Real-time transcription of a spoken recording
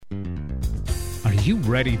Are you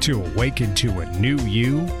ready to awaken to a new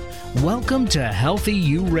you? Welcome to Healthy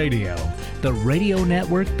You Radio, the radio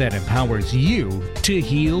network that empowers you to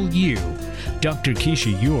heal you. Dr.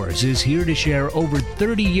 Keisha Ewers is here to share over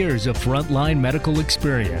 30 years of frontline medical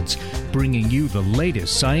experience, bringing you the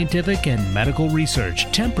latest scientific and medical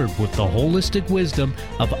research tempered with the holistic wisdom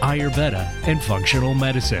of Ayurveda and functional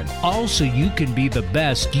medicine, all so you can be the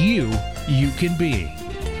best you can be.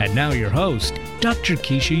 And now your host, Dr.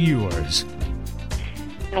 Keisha Ewers.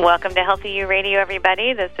 Welcome to Healthy You Radio,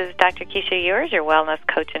 everybody. This is Dr. Keisha Ewers, your wellness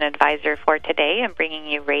coach and advisor for today. I'm bringing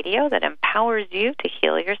you radio that empowers you to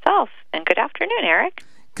heal yourself. And good afternoon, Eric.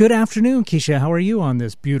 Good afternoon, Keisha. How are you on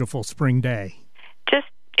this beautiful spring day? Just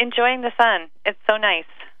enjoying the sun. It's so nice.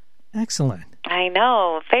 Excellent. I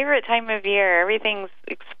know. Favorite time of year. Everything's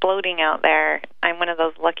exploding out there. I'm one of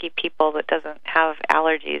those lucky people that doesn't have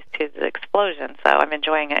allergies to the explosion, so I'm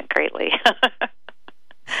enjoying it greatly.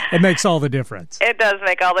 It makes all the difference. It does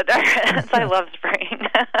make all the difference. I love spring.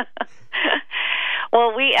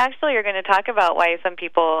 Well, we actually are going to talk about why some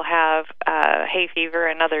people have hay fever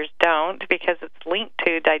and others don't, because it's linked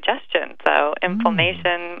to digestion. So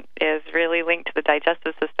inflammation is really linked to the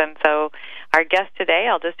digestive system. So our guest today,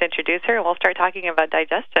 I'll just introduce her, and we'll start talking about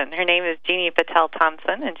digestion. Her name is Jeannie Patel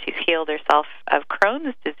Thompson, and she's healed herself of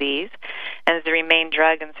Crohn's disease and has remained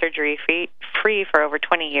drug and surgery free for over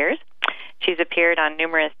 20 years. She's appeared on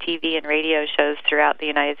numerous TV and radio shows throughout the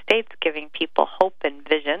United States, giving people hope and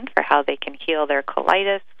vision for how they can heal their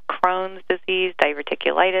colitis, Crohn's disease,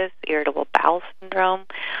 diverticulitis, irritable bowel syndrome,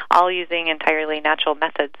 all using entirely natural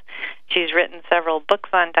methods. She's written several books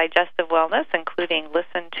on digestive wellness, including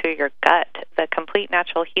Listen to Your Gut, the complete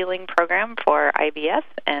natural healing program for IBS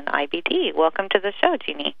and IBD. Welcome to the show,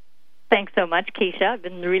 Jeannie. Thanks so much, Keisha. I've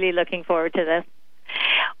been really looking forward to this.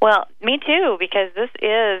 Well, me too, because this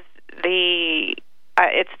is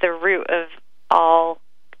it's the root of all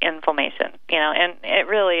inflammation, and it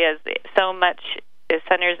really is. So much is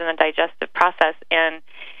centers in the digestive process, and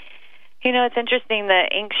it's interesting that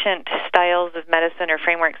ancient styles of medicine or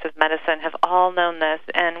frameworks of medicine have all known this,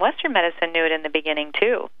 and Western medicine knew it in the beginning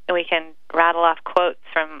too. And we can rattle off quotes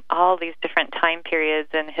from all these different time periods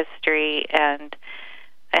in history and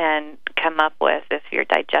come up with, if your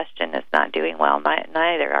digestion is not doing well,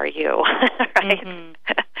 neither are you, right? Mm-hmm.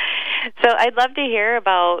 So I'd love to hear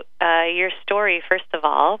about your story, first of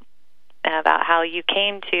all, about how you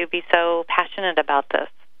came to be so passionate about this.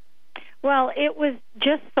 Well, it was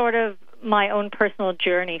just sort of my own personal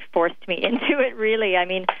journey forced me into it, really. I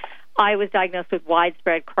mean, I was diagnosed with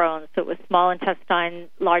widespread Crohn's, so it was small intestine,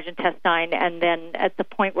 large intestine, and then at the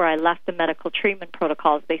point where I left the medical treatment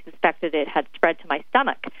protocols, they suspected it had spread to my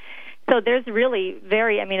stomach. So there's really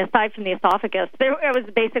aside from the esophagus, it was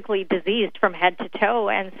basically diseased from head to toe,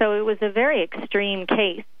 and so it was a very extreme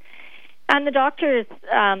case. And the doctors,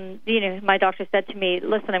 my doctor said to me,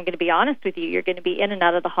 listen, I'm going to be honest with you. You're going to be in and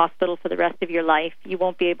out of the hospital for the rest of your life. You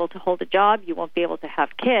won't be able to hold a job. You won't be able to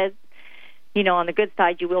have kids. On the good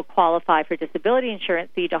side, you will qualify for disability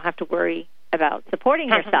insurance, so you don't have to worry about supporting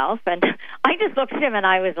yourself. And I just looked at him and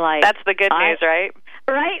I was like... That's the good news, right?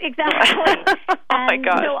 Right, exactly. My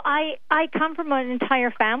God. So I come from an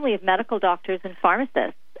entire family of medical doctors and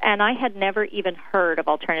pharmacists, and I had never even heard of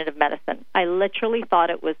alternative medicine. I literally thought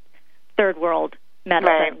it was third world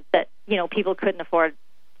medicine that, people couldn't afford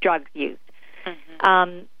drugs used.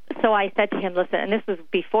 Mm-hmm. So I said to him, listen, and this was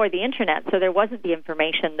before the internet, so there wasn't the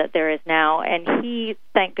information that there is now, and he,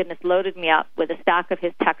 thank goodness, loaded me up with a stack of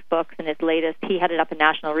his textbooks and his latest. He headed up a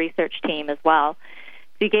national research team as well.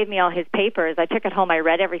 So he gave me all his papers. I took it home, I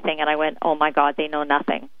read everything, and I went, oh my God, they know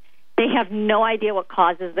nothing. They have no idea what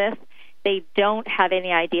causes this. They don't have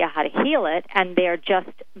any idea how to heal it, and they're just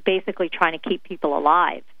basically trying to keep people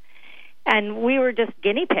alive. And we were just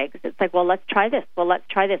guinea pigs. It's like, well, let's try this.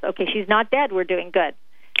 Okay, she's not dead. We're doing good.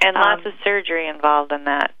 And lots of surgery involved in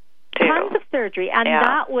that, too. Tons of surgery. And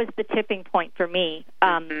that was the tipping point for me.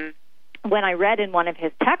 When I read in one of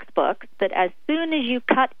his textbooks that as soon as you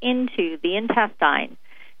cut into the intestine,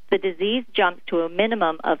 the disease jumps to a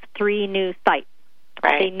minimum of 3 new sites.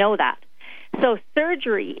 Right. They know that. So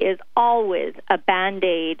surgery is always a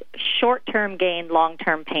Band-Aid, short-term gain,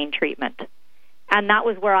 long-term pain treatment. And that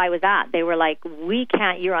was where I was at. They were like, we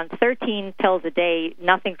can't, you're on 13 pills a day,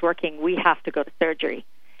 nothing's working, we have to go to surgery.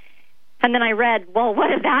 And then I read, well, what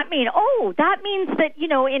does that mean? Oh, that means that,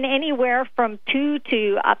 in anywhere from 2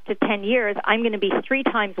 to up to 10 years, I'm going to be 3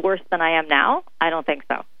 times worse than I am now? I don't think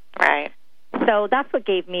so. Right. so that's what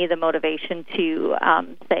gave me the motivation to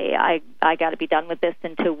say I got to be done with this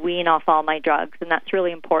and to wean off all my drugs. And that's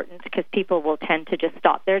really important because people will tend to just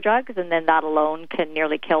stop their drugs, and then that alone can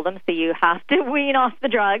nearly kill them. So you have to wean off the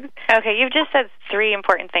drugs. Okay, you've just said 3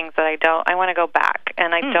 important things that I want to go back,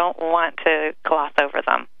 and I don't want to gloss over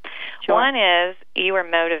them. Sure. One is you were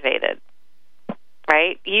motivated,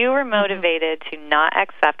 right? You were motivated to not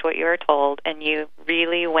accept what you were told, and you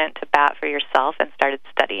really went to bat for yourself and started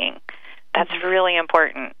studying. That's really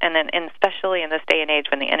important, and especially in this day and age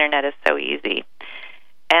when the internet is so easy.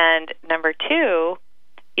 And number 2,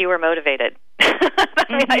 you were motivated. I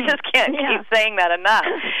mean, I just can't keep saying that enough.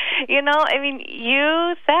 You know, I mean,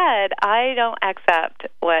 you said, I don't accept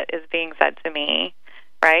what is being said to me,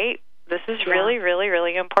 right? This is really, really,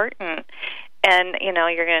 really important. And, you know,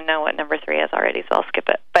 you're going to know what number 3 is already, so I'll skip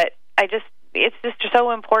it. But it's just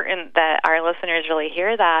so important that our listeners really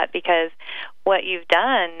hear that, because what you've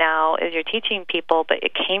done now is you're teaching people, but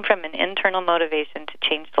it came from an internal motivation to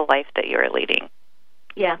change the life that you are leading.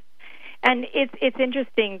 Yeah. And it's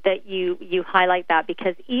interesting that you highlight that,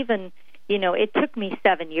 because even, you know, it took me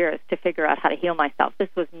 7 years to figure out how to heal myself. This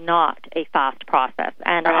was not a fast process,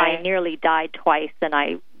 and I nearly died twice, and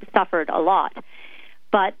I suffered a lot.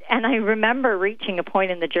 And I remember reaching a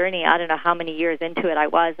point in the journey, I don't know how many years into it I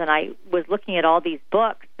was, and I was looking at all these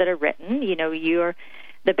books that are written, you know,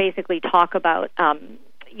 that basically talk about,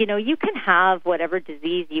 you know, you can have whatever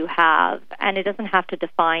disease you have, and it doesn't have to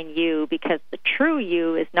define you, because the true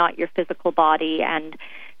you is not your physical body. And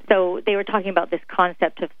so they were talking about this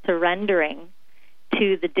concept of surrendering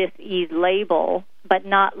to the dis-ease label, but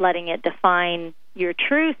not letting it define your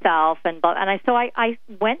true self. So I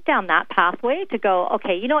went down that pathway to go,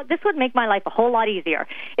 okay, you know what, this would make my life a whole lot easier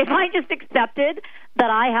if I just accepted that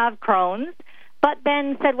I have Crohn's, but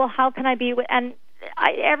then said, well, how can I be, and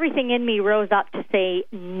everything in me rose up to say,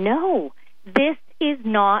 no, this is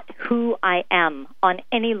not who I am on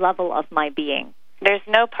any level of my being. There's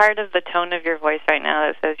no part of the tone of your voice right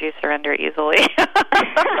now that says you surrender easily.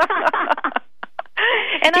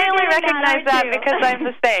 And I only recognize that because I'm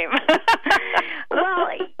the same. Well,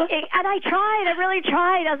 and I really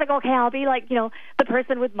tried. I was like, okay, I'll be like, you know, the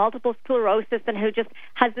person with multiple sclerosis and who just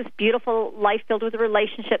has this beautiful life filled with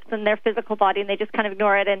relationships and their physical body, and they just kind of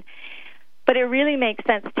ignore it. But it really makes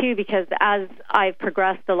sense, too, because as I've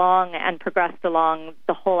progressed along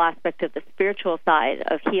the whole aspect of the spiritual side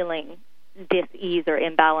of healing dis-ease or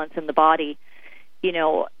imbalance in the body, you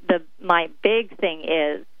know, my big thing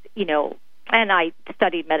is, you know, and I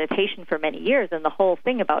studied meditation for many years, and the whole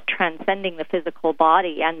thing about transcending the physical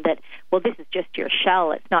body, and that, well, this is just your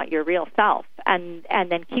shell, it's not your real self. And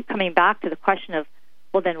then keep coming back to the question of,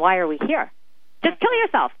 well, then why are we here? Just kill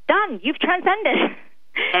yourself. Done. You've transcended.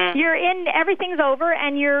 You're in, everything's over,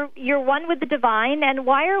 and you're one with the divine. And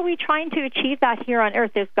why are we trying to achieve that here on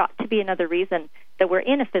earth? There's got to be another reason that we're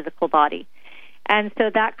in a physical body. And so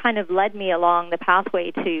that kind of led me along the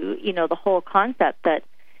pathway to, you know, the whole concept that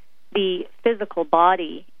the physical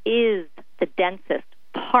body is the densest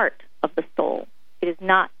part of the soul. It is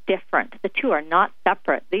not different. The two are not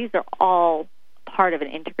separate. These are all part of an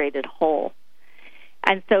integrated whole.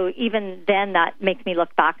 And so even then, that makes me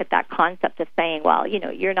look back at that concept of saying, well, you know,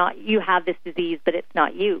 you have this disease, but it's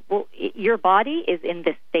not you. Well, your body is in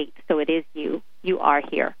this state, so it is you. You are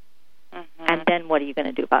here. Mm-hmm. And then what are you going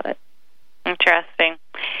to do about it? Interesting.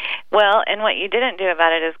 Well, and what you didn't do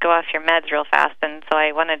about it is go off your meds real fast, and so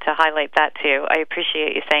I wanted to highlight that too. I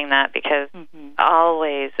appreciate you saying that, because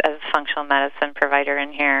always, as a functional medicine provider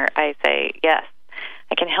in here, I say, yes,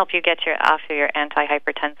 I can help you get off of your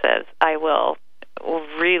antihypertensives. I will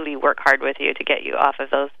really work hard with you to get you off of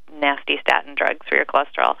those nasty statin drugs for your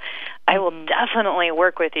cholesterol. I will definitely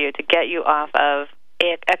work with you to get you off of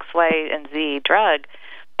X, Y, and Z drug.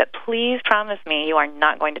 But please promise me you are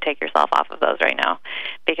not going to take yourself off of those right now,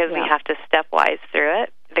 because we have to stepwise through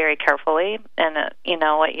it very carefully. And, you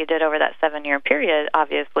know, what you did over that 7-year period,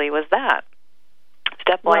 obviously, was that.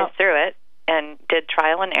 Stepwise through it, and did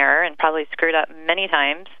trial and error, and probably screwed up many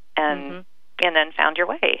times, and then found your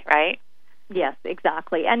way, right? Yes,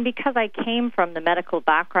 exactly. And because I came from the medical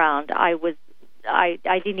background, I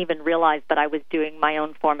didn't even realize that I was doing my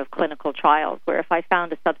own form of clinical trials, where if I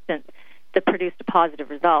found a substance that produced a positive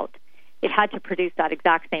result, it had to produce that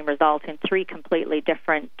exact same result in 3 completely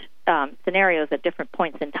different scenarios at different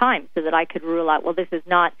points in time, so that I could rule out, well, this is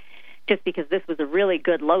not just because this was a really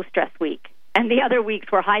good low-stress week and the other weeks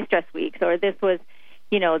were high-stress weeks, or this was,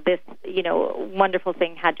 this wonderful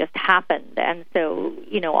thing had just happened. And so,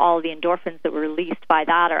 all the endorphins that were released by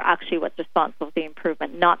that are actually what's responsible for the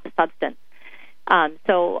improvement, not the substance.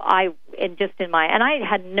 So I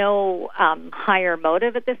had no higher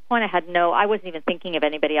motive at this point. I wasn't even thinking of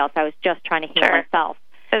anybody else. I was just trying to heal myself.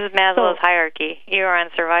 This is Maslow's hierarchy. You were on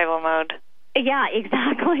survival mode. Yeah,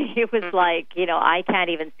 exactly. It was like, I can't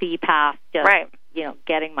even see past just,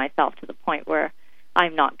 getting myself to the point where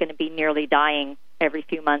I'm not going to be nearly dying every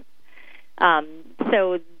few months.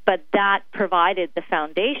 But that provided the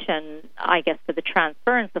foundation, I guess, for the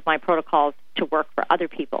transference of my protocols to work for other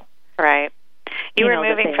people. Right. You were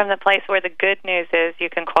moving from the place where the good news is you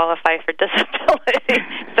can qualify for disability.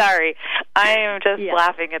 Sorry. I am just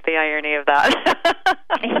laughing at the irony of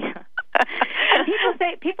that.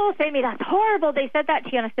 People say to me, that's horrible. They said that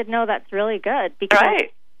to you. And I said, no, that's really good. Because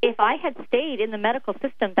if I had stayed in the medical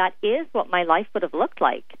system, that is what my life would have looked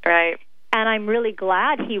like. Right. And I'm really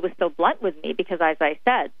glad he was so blunt with me because, as I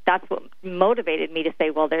said, that's what motivated me to say,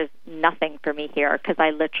 well, there's nothing for me here because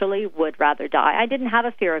I literally would rather die. I didn't have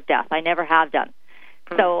a fear of death. I never have done.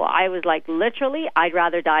 So I was like, literally, I'd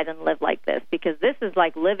rather die than live like this because this is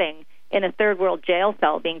like living in a third world jail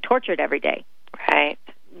cell being tortured every day. Right.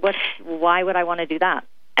 Why would I want to do that?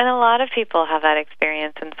 And a lot of people have that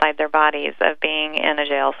experience inside their bodies of being in a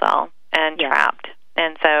jail cell and trapped.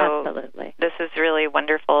 And so this is really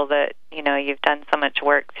wonderful that, you've done so much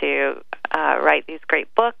work to write these great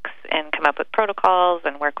books and come up with protocols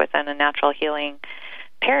and work within a natural healing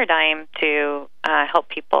paradigm to help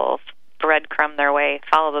people breadcrumb their way,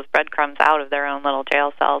 follow those breadcrumbs out of their own little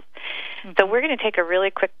jail cells. Mm-hmm. So we're going to take a really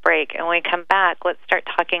quick break, and when we come back, let's start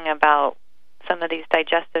talking about some of these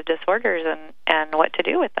digestive disorders and what to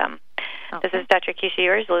do with them. Okay. This is Dr. Keisha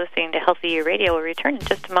Ewers listening to Healthy You Radio. We'll return in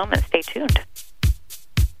just a moment. Stay tuned.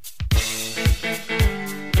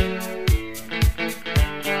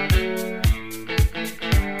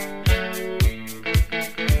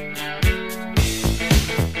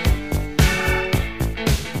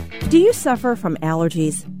 Do you suffer from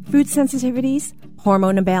allergies, food sensitivities,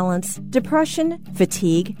 hormone imbalance, depression,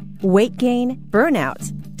 fatigue, weight gain, burnout,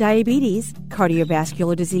 diabetes,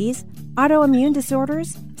 cardiovascular disease, autoimmune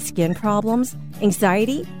disorders, skin problems,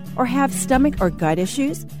 anxiety, or have stomach or gut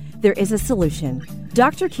issues? There is a solution.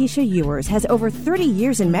 Dr. Keisha Ewers has over 30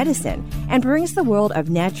 years in medicine and brings the world of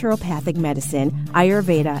naturopathic medicine,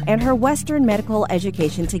 Ayurveda, and her Western medical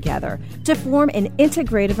education together to form an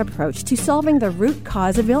integrative approach to solving the root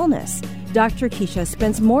cause of illness. Dr. Keisha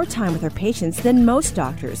spends more time with her patients than most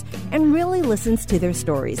doctors and really listens to their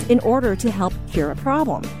stories in order to help cure a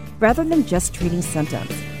problem, rather than just treating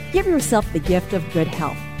symptoms. Give yourself the gift of good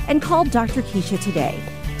health and call Dr. Keisha today.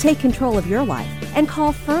 Take control of your life and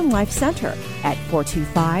call Fern Life Center at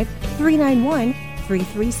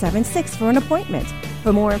 425-391-3376 for an appointment.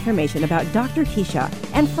 For more information about Dr. Keisha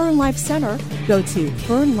and Fern Life Center, go to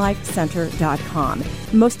fernlifecenter.com.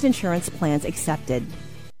 Most insurance plans accepted.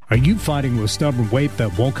 Are you fighting with stubborn weight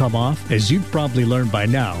that won't come off? As you've probably learned by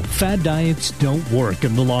now, fad diets don't work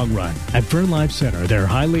in the long run. At Fern Life Center, their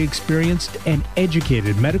highly experienced and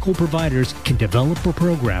educated medical providers can develop a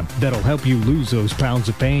program that'll help you lose those pounds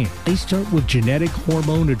of pain. They start with genetic,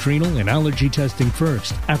 hormone, adrenal, and allergy testing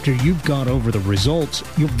first. After you've gone over the results,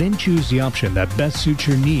 you'll then choose the option that best suits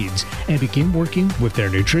your needs and begin working with their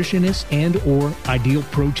nutritionists and or ideal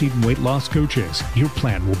protein weight loss coaches. Your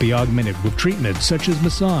plan will be augmented with treatments such as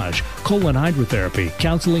massage, colon hydrotherapy,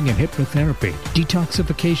 counseling and hypnotherapy,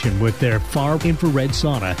 detoxification with their far infrared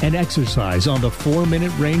sauna, and exercise on the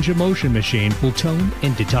 4-minute range of motion machine will tone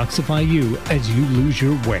and detoxify you as you lose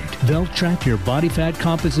your weight. They'll track your body fat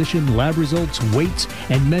composition, lab results, weights,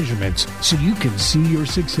 and measurements so you can see your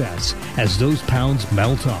success as those pounds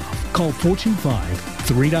melt off. Call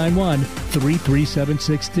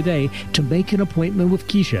 425-391-3376 today to make an appointment with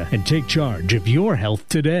Keisha and take charge of your health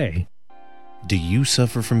today. Do you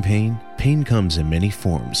suffer from pain? Pain comes in many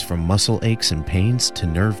forms, from muscle aches and pains to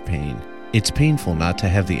nerve pain. It's painful not to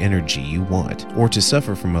have the energy you want, or to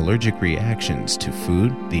suffer from allergic reactions to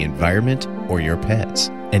food, the environment, or your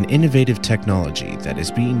pets. An innovative technology that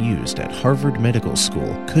is being used at Harvard Medical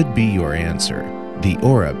School could be your answer. The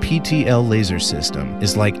Aura PTL laser system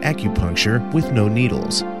is like acupuncture with no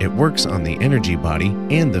needles. It works on the energy body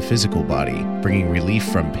and the physical body, bringing relief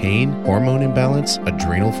from pain, hormone imbalance,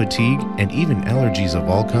 adrenal fatigue, and even allergies of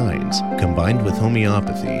all kinds. Combined with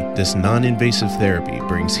homeopathy, this non-invasive therapy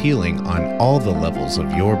brings healing on all the levels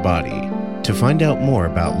of your body. To find out more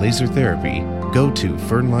about laser therapy, go to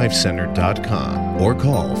fernlifecenter.com or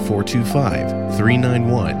call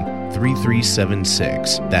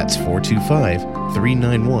 425-391-3376. That's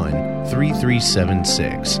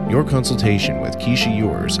 425-391-3376. Your consultation with Keisha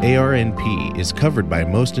Ewers, ARNP, is covered by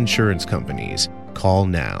most insurance companies. Call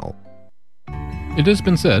now. It has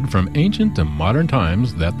been said from ancient to modern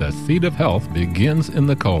times that the seat of health begins in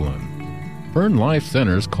the colon. Fern Life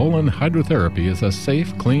Center's colon hydrotherapy is a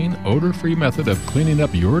safe, clean, odor-free method of cleaning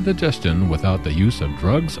up your digestion without the use of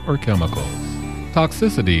drugs or chemicals.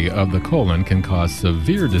 Toxicity of the colon can cause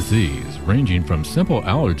severe disease, ranging from simple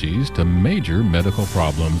allergies to major medical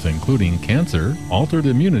problems, including cancer, altered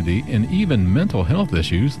immunity, and even mental health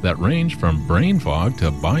issues that range from brain fog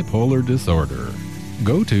to bipolar disorder.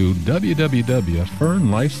 Go to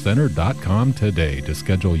www.fernlifecenter.com today to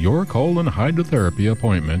schedule your colon hydrotherapy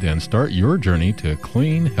appointment and start your journey to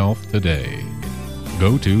clean health today.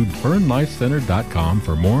 Go to fernlifecenter.com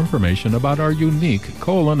for more information about our unique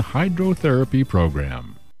colon hydrotherapy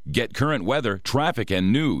program. Get current weather, traffic,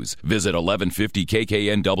 and news. Visit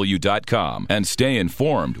 1150kknw.com and stay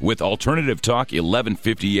informed with Alternative Talk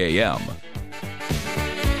 1150 AM.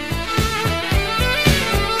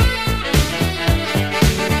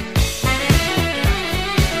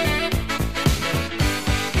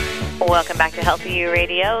 Welcome back to Healthy You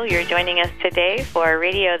Radio. You're joining us today for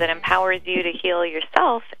radio that empowers you to heal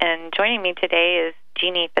yourself. And joining me today is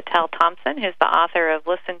Jeannie Patel-Thompson, who's the author of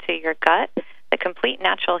Listen to Your Gut, the complete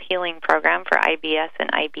natural healing program for IBS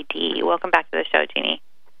and IBD. Welcome back to the show, Jeannie.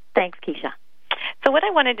 Thanks, Keisha. So what I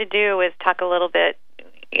wanted to do is talk a little bit,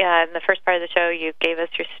 in the first part of the show, you gave us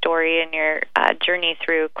your story and your journey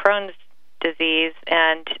through Crohn's disease,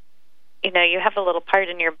 and you have a little part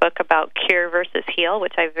in your book about cure versus heal,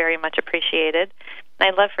 which I very much appreciated.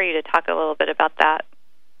 I'd love for you to talk a little bit about that.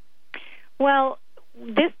 Well,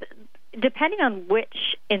 this, depending on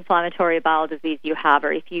which inflammatory bowel disease you have,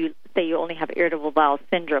 or if you say you only have irritable bowel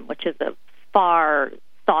syndrome, which is a far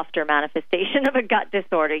softer manifestation of a gut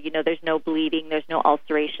disorder, there's no bleeding, there's no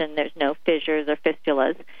ulceration, there's no fissures or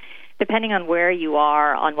fistulas. Depending on where you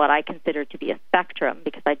are on what I consider to be a spectrum,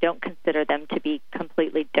 because I don't consider them to be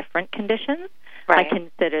completely different conditions. Right. I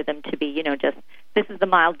consider them to be, just this is the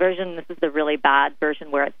mild version, this is the really bad version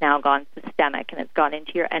where it's now gone systemic and it's gone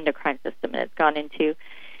into your endocrine system and it's gone into,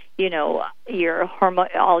 your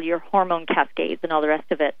all your hormone cascades and all the rest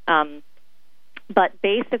of it. But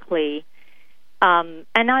basically, and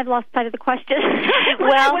now I've lost sight of the question.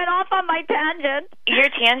 Well, I went off on my tangent. Your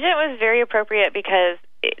tangent was very appropriate because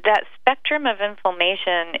that spectrum of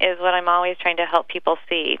inflammation is what I'm always trying to help people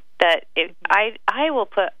see. That I will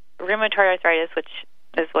put rheumatoid arthritis, which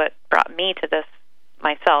is what brought me to this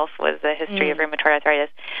myself, was the history of rheumatoid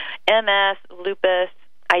arthritis, MS, lupus,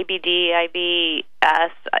 IBD,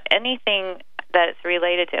 IBS, anything that's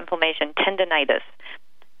related to inflammation, tendinitis,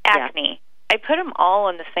 acne. I put them all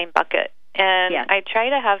in the same bucket. And I try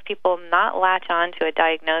to have people not latch on to a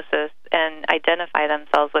diagnosis and identify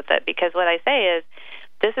themselves with it, because what I say is,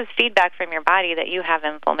 this is feedback from your body that you have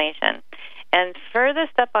inflammation. And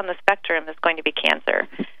furthest up on the spectrum is going to be cancer.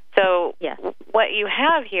 So what you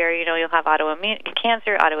have here, you'll have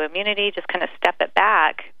cancer, autoimmunity, just kind of step it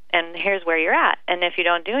back, and here's where you're at. And if you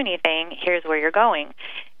don't do anything, here's where you're going.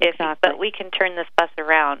 But we can turn this bus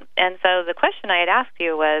around. And so the question I had asked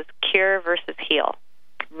you was cure versus heal.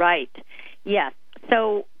 Right. Yes.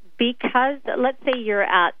 So because, let's say you're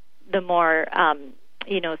at the more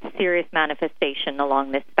serious manifestation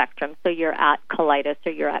along this spectrum. So you're at colitis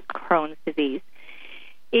or you're at Crohn's disease.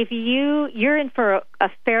 If you're in for a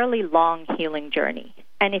fairly long healing journey,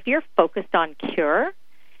 and if you're focused on cure,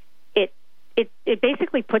 it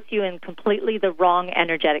basically puts you in completely the wrong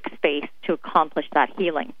energetic space to accomplish that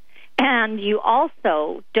healing. And you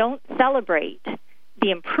also don't celebrate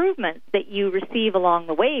the improvements that you receive along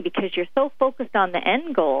the way because you're so focused on the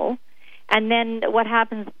end goal. And then what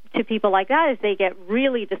happens to people like that is they get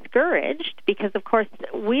really discouraged because, of course,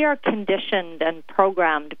 we are conditioned and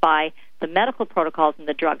programmed by the medical protocols and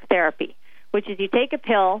the drug therapy, which is you take a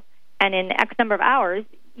pill and in X number of hours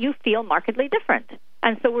you feel markedly different.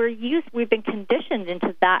 And so we've been conditioned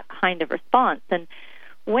into that kind of response. And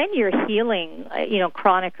when you're healing,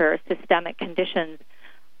 chronic or systemic conditions,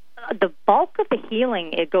 the bulk of the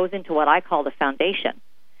healing, it goes into what I call the foundation.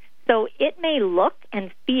 So it may look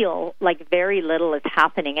and feel like very little is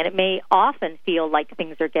happening, and it may often feel like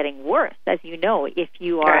things are getting worse. As you know, if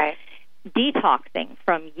you are detoxing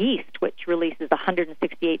from yeast, which releases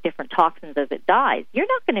 168 different toxins as it dies, you're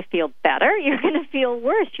not going to feel better. You're going to feel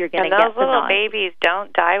worse. You're going to get those little babies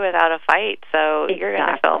don't die without a fight, so you're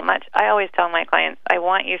going to feel much. I always tell my clients, I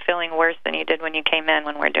want you feeling worse than you did when you came in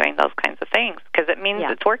when we're doing those kinds of things, because it means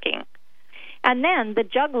it's working. And then the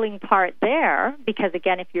juggling part there, because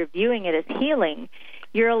again, if you're viewing it as healing,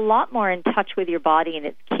 you're a lot more in touch with your body and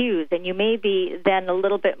its cues, and you may be then a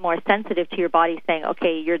little bit more sensitive to your body saying,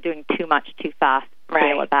 okay, you're doing too much too fast,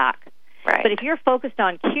 scale it back. Right. But if you're focused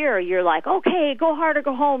on cure, you're like, okay, go hard or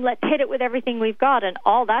go home. Let's hit it with everything we've got. And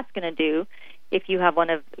all that's going to do, if you have one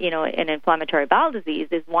of, an inflammatory bowel disease,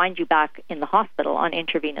 is wind you back in the hospital on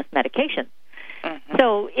intravenous medication. Mm-hmm.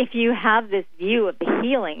 So if you have this view of the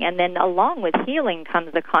healing, and then along with healing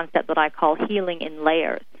comes the concept that I call healing in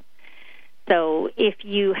layers. So if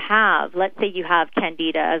you have, let's say you have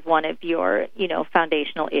Candida as one of your,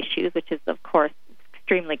 foundational issues, which is, of course,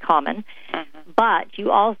 extremely common, but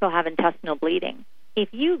you also have intestinal bleeding. If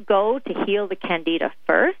you go to heal the Candida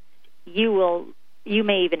first, you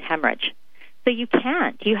may even hemorrhage. So you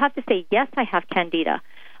can't. You have to say, yes, I have Candida,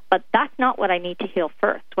 but that's not what I need to heal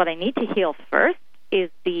first. What I need to heal first is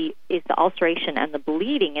the ulceration and the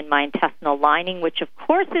bleeding in my intestinal lining, which of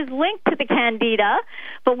course is linked to the Candida,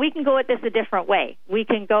 but we can go at this a different way. We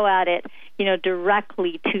can go at it,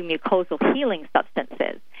 directly to mucosal healing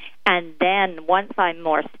substances. And then once I'm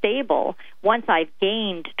more stable, once I've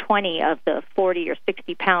gained 20 of the 40 or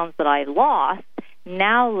 60 pounds that I lost,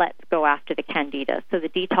 now let's go after the Candida. So the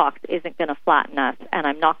detox isn't going to flatten us, and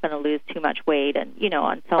I'm not going to lose too much weight, and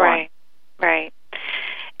and so on. Right.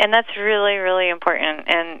 And that's really, really important.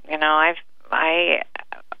 And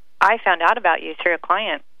I found out about you through a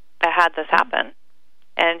client that had this happen,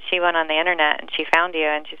 and she went on the internet and she found you,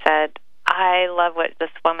 and she said, I love what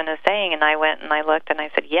this woman is saying. And I went and I looked and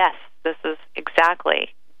I said, yes, this is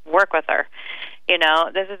exactly, work with her.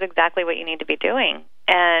 This is exactly what you need to be doing.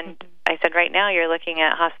 And I said, right now you're looking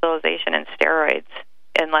at hospitalization and steroids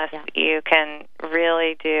unless you can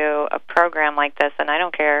really do a program like this. And I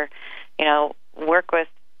don't care, work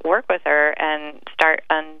with her and start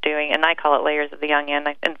undoing, and I call it layers of the onion.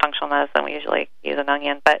 In functional medicine, we usually use an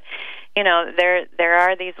onion, but there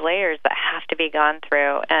are these layers that have to be gone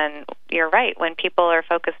through. And you're right, when people are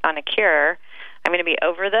focused on a cure, I'm going to be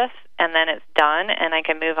over this, and then it's done, and I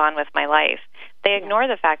can move on with my life. They ignore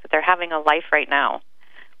the fact that they're having a life right now,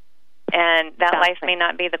 and that life may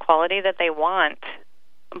not be the quality that they want,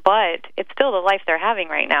 but it's still the life they're having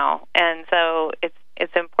right now. And so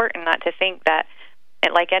it's important not to think that,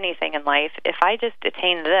 like anything in life, if I just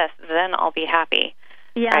attain this, then I'll be happy.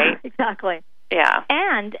 Yeah, right? Exactly. Yeah.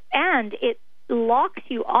 And it locks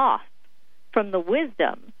you off from the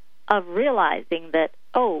wisdom of realizing that,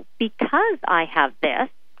 because I have this,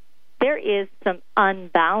 there is some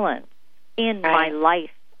unbalance in my life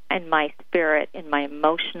and my spirit, in my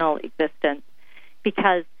emotional existence,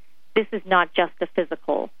 because this is not just a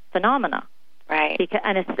physical phenomena. Right.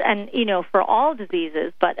 And for all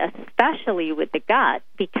diseases, but especially with the gut,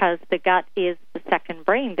 because the gut is the second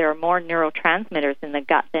brain. There are more neurotransmitters in the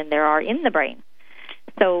gut than there are in the brain.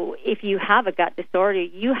 So if you have a gut disorder,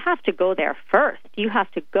 you have to go there first. You have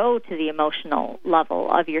to go to the emotional level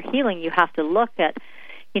of your healing. You have to look at,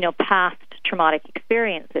 past traumatic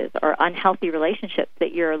experiences or unhealthy relationships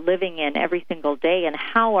that you're living in every single day, and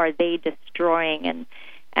how are they destroying and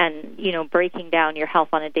breaking down your health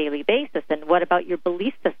on a daily basis. And what about your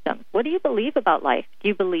belief system? What do you believe about life? Do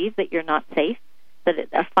you believe that you're not safe, that at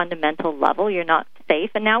a fundamental level you're not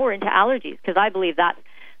safe? And now we're into allergies, because I believe that's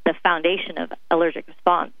the foundation of allergic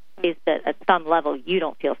response, is that at some level you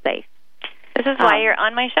don't feel safe. This is why you're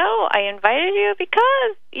on my show. I invited you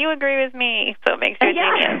because you agree with me, so it makes you a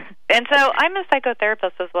genius. And so I'm a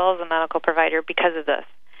psychotherapist as well as a medical provider because of this.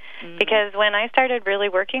 Mm-hmm. Because when I started really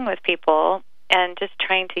working with people and just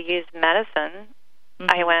trying to use medicine,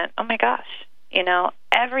 I went, oh my gosh,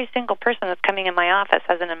 every single person that's coming in my office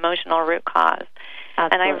has an emotional root cause.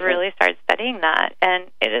 Absolutely. And I really started studying that, and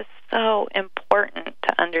it is so important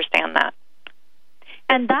to understand that.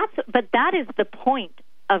 And that is the point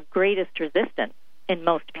of greatest resistance in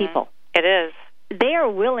most people. It is. They are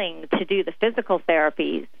willing to do the physical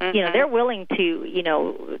therapies. Mm-hmm. They're willing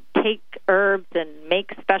to, take herbs and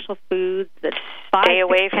make special foods that stay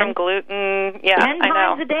away from gluten. 10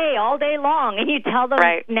 times a day, all day long. And you tell them,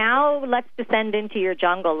 now let's descend into your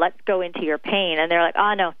jungle. Let's go into your pain. And they're like,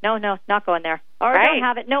 no, not going there. Or I don't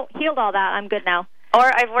have it. No, healed all that. I'm good now. Or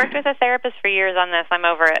I've worked with a therapist for years on this. I'm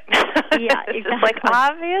over it. Yeah, exactly. It's like,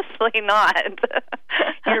 obviously not.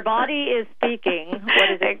 Your body is speaking. What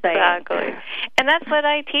is it saying? Exactly. And that's what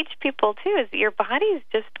I teach people, too, is your body's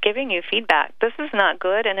just giving you feedback. This is not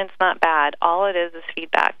good and it's not bad. All it is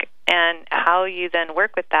feedback. And how you then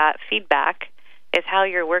work with that feedback is how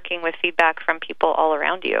you're working with feedback from people all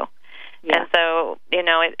around you. Yeah. And so,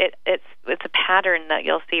 it's a pattern that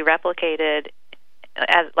you'll see replicated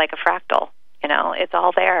as like a fractal. It's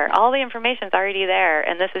all there. All the information's already there,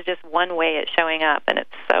 and this is just one way it's showing up, and it's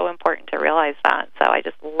so important to realize that. So I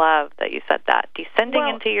just love that you said that, descending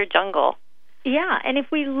into your jungle. Yeah, and if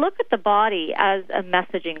we look at the body as a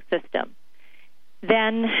messaging system,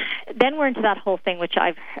 then then we're into that whole thing, which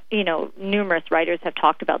numerous writers have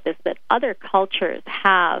talked about this, that other cultures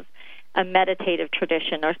have a meditative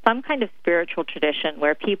tradition or some kind of spiritual tradition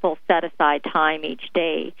where people set aside time each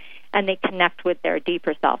day and they connect with their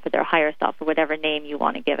deeper self or their higher self or whatever name you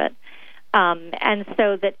want to give it. And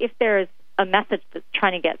so that if there's a message that's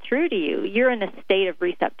trying to get through to you, you're in a state of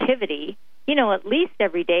receptivity, at least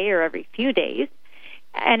every day or every few days.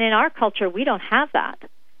 And in our culture, we don't have that.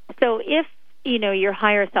 So if, your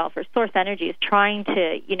higher self or source energy is trying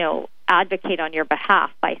to, advocate on your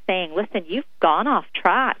behalf by saying, listen, you've gone off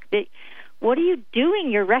track. What are you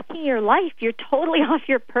doing? You're wrecking your life. You're totally off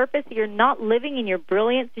your purpose. You're not living in your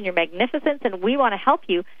brilliance and your magnificence, and we want to help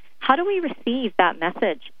you. How do we receive that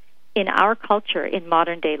message in our culture in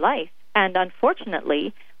modern day life? And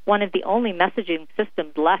unfortunately, one of the only messaging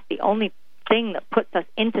systems left, the only thing that puts us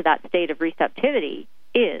into that state of receptivity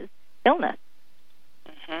is illness.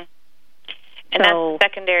 Mm-hmm. And that's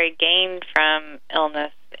secondary gain from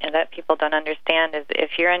illness, and that people don't understand is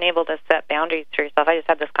if you're unable to set boundaries for yourself. I just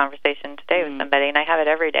had this conversation today with somebody, and I have it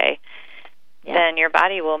every day. Yeah. Then your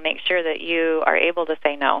body will make sure that you are able to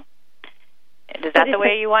say no. Is that the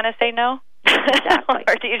way you want to say no? Exactly.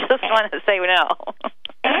 Or do you just want to say no?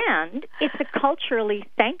 And it's a culturally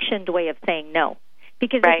sanctioned way of saying no.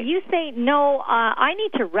 Because right. if you say, no, I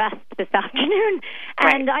need to rest this afternoon,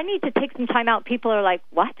 and I need to take some time out, people are like,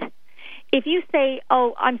 what? If you say,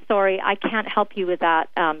 oh, I'm sorry, I can't help you with that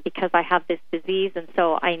because I have this disease, and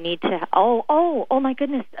so I need to, oh my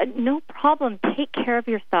goodness, no problem, take care of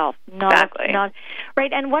yourself. Exactly.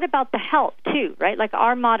 Right, and what about the help, too, right? Like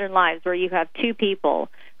our modern lives where you have two people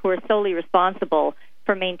who are solely responsible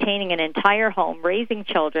for maintaining an entire home, raising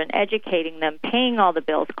children, educating them, paying all the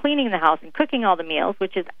bills, cleaning the house, and cooking all the meals,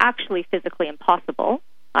 which is actually physically impossible.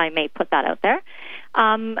 I may put that out there.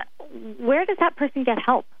 Where does that person get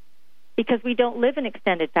help? Because we don't live in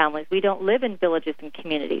extended families. We don't live in villages and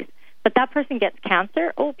communities. But that person gets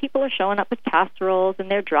cancer. Oh, people are showing up with casseroles,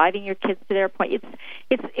 and they're driving your kids to their appointments.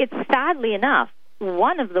 It's sadly enough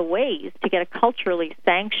one of the ways to get a culturally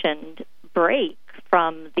sanctioned break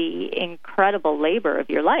from the incredible labor of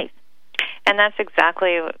your life. And that's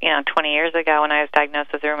exactly, 20 years ago when I was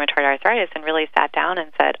diagnosed with rheumatoid arthritis and really sat down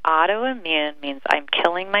and said, autoimmune means I'm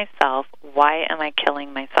killing myself. Why am I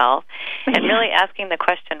killing myself? And really asking the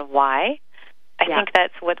question, why? I think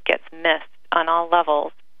that's what gets missed on all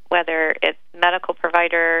levels, whether it's medical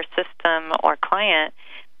provider, system, or client,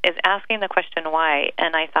 is asking the question, why?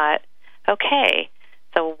 And I thought, okay,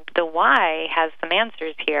 so the why has some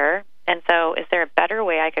answers here. And so is there a better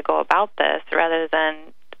way I could go about this rather than,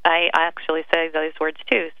 I actually say those words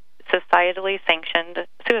too, societally sanctioned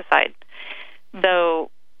suicide. Mm-hmm. So,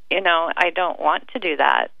 I don't want to do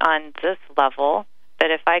that on this level,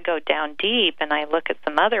 but if I go down deep and I look at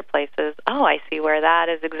some other places, I see where that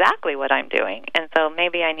is exactly what I'm doing. And so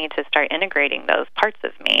maybe I need to start integrating those parts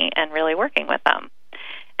of me and really working with them.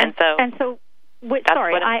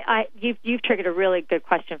 You've triggered a really good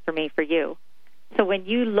question for me, for you. So when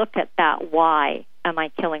you look at that, why am I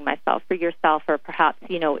killing myself, for yourself, or perhaps,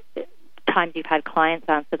 times you've had clients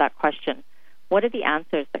answer that question, what are the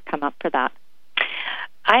answers that come up for that?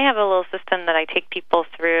 I have a little system that I take people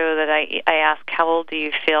through that I ask, how old do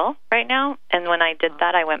you feel right now? And when I did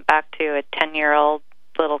that, I went back to a 10-year-old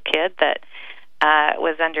little kid that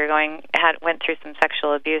went through some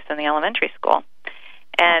sexual abuse in the elementary school.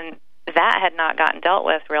 And that had not gotten dealt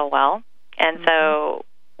with real well. And so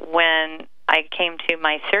when I came to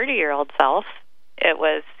my 30-year-old self, it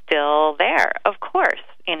was still there, of course.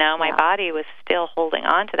 My body was still holding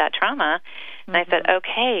on to that trauma. And I said,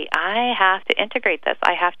 okay, I have to integrate this.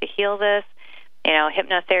 I have to heal this.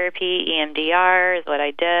 Hypnotherapy, EMDR is what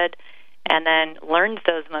I did, and then learned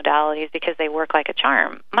those modalities because they work like a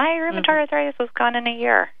charm. My rheumatoid arthritis was gone in a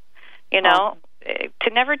year,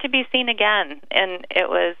 never to be seen again. And it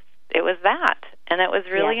was that. And it was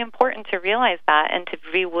really important to realize that and to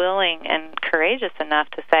be willing and courageous enough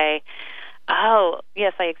to say, oh,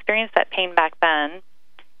 yes, I experienced that pain back then,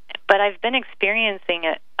 but I've been experiencing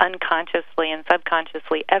it unconsciously and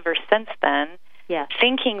subconsciously ever since then,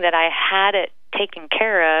 thinking that I had it taken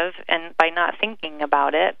care of, and by not thinking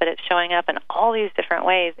about it, but it's showing up in all these different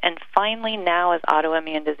ways, and finally now is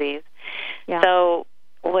autoimmune disease. Yeah. So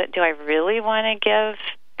what do I really want to give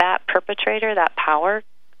that perpetrator that power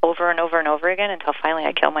over and over and over again until finally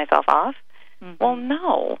I kill myself off? Well,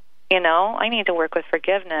 no. I need to work with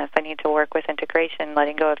forgiveness. I need to work with integration,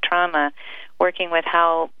 letting go of trauma, working with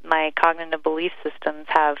how my cognitive belief systems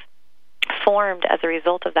have formed as a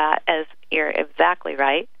result of that. As you're exactly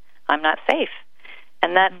right, I'm not safe.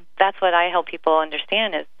 And that's what I help people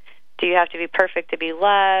understand is, Do you have to be perfect to be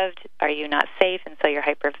loved? Are you not safe and so you're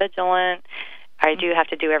hypervigilant? Or do you have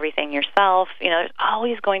to do everything yourself? There's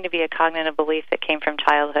always going to be a cognitive belief that came from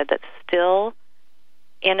childhood that's still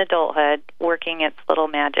in adulthood working its little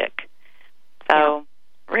magic. So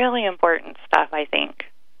really important stuff, I think.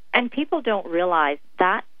 And people don't realize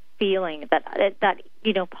that feeling, that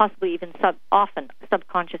possibly even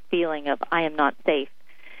subconscious feeling of I am not safe,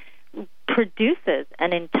 produces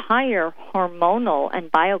an entire hormonal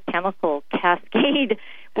and biochemical cascade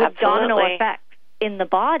with domino effects in the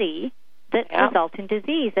body that result in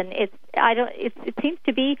disease. And it seems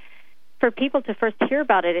to be, for people to first hear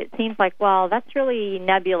about it, it seems like, well, that's really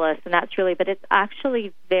nebulous, but it's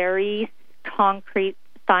actually very concrete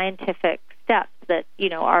scientific steps that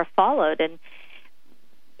are followed. And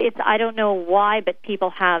I don't know why, but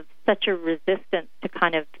people have such a resistance to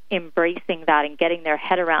kind of embracing that and getting their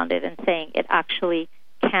head around it and saying it actually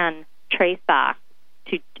can trace back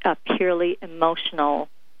to a purely emotional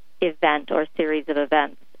event or series of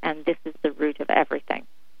events, and this is the root of everything.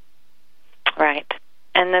 Right.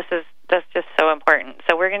 And that's just so important.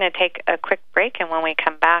 So we're going to take a quick break, and when we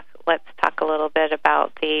come back, let's talk a little bit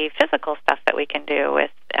about the physical stuff that we can do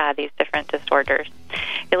with these different disorders.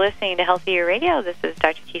 You're listening to Healthy You Radio. This is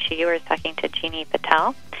Dr. Keisha Ewers talking to Jeannie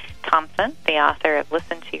Patel Thompson, the author of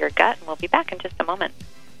Listen to Your Gut, and we'll be back in just a moment.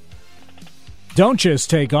 Don't just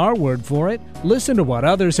take our word for it. Listen to what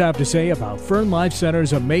others have to say about Fern Life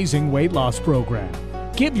Center's amazing weight loss program.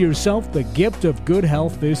 Give yourself the gift of good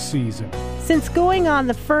health this season. Since going on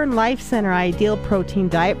the Fern Life Center Ideal Protein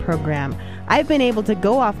Diet Program, I've been able to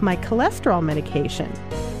go off my cholesterol medication.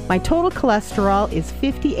 My total cholesterol is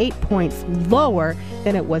 58 points lower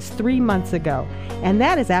than it was 3 months ago, and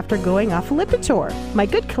that is after going off Lipitor. My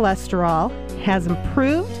good cholesterol has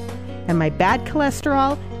improved, and my bad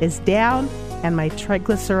cholesterol is down, and my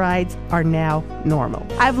triglycerides are now normal.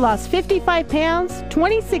 I've lost 55 pounds,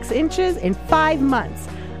 26 inches in 5 months.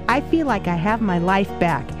 I feel like I have my life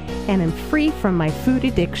back and am free from my food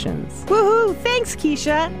addictions. Woohoo! Thanks,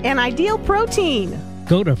 Keisha, and Ideal Protein.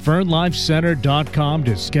 Go to fernlifecenter.com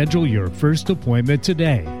to schedule your first appointment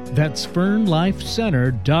today. That's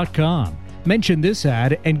fernlifecenter.com. Mention this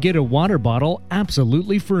ad and get a water bottle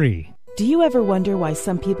absolutely free. Do you ever wonder why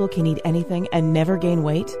some people can eat anything and never gain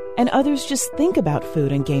weight, and others just think about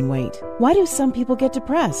food and gain weight? Why do some people get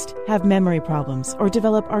depressed, have memory problems, or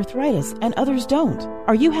develop arthritis, and others don't?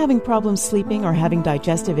 Are you having problems sleeping or having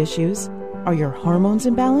digestive issues? Are your hormones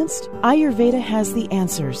imbalanced? Ayurveda has the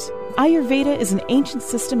answers. Ayurveda is an ancient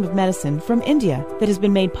system of medicine from India that has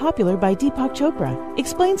been made popular by Deepak Chopra.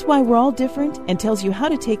 Explains why we're all different and tells you how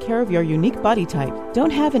to take care of your unique body type.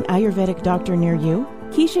 Don't have an Ayurvedic doctor near you?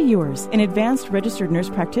 Keisha Ewers, an advanced registered nurse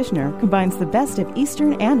practitioner, combines the best of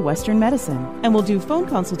Eastern and Western medicine and will do phone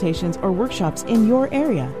consultations or workshops in your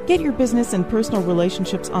area. Get your business and personal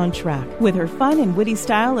relationships on track with her fun and witty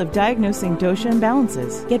style of diagnosing dosha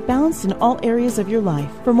imbalances. Get balanced in all areas of your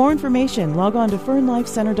life. For more information, log on to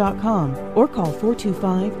fernlifecenter.com or call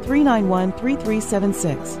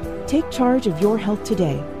 425-391-3376. Take charge of your health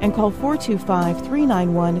today and call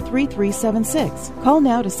 425-391-3376. Call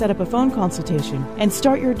now to set up a phone consultation and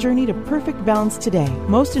start your journey to perfect balance today.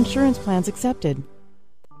 Most insurance plans accepted.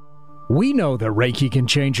 We know that Reiki can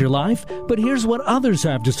change your life, but here's what others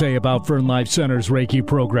have to say about Fern Life Center's Reiki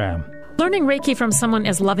program. Learning Reiki from someone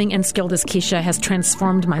as loving and skilled as Keisha has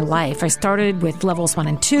transformed my life. I started with levels 1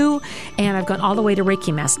 and 2, and I've gone all the way to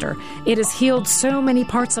Reiki Master. It has healed so many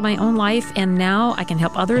parts of my own life, and now I can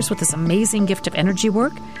help others with this amazing gift of energy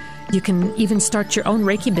work. You can even start your own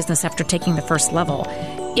Reiki business after taking the first level.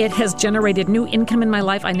 It has generated new income in my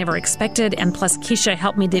life I never expected, and plus Keisha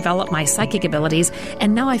helped me develop my psychic abilities,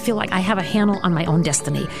 and now I feel like I have a handle on my own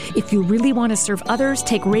destiny. If you really want to serve others,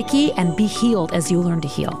 take Reiki and be healed as you learn to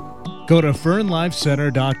heal. Go to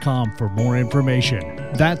fernlifecenter.com for more information.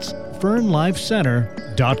 That's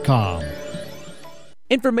fernlifecenter.com.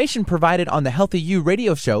 Information provided on the Healthy You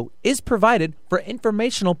radio show is provided for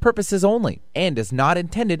informational purposes only and is not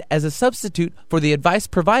intended as a substitute for the advice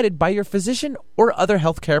provided by your physician or other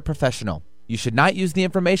healthcare professional. You should not use the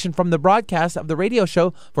information from the broadcast of the radio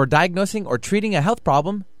show for diagnosing or treating a health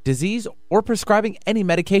problem, disease, or prescribing any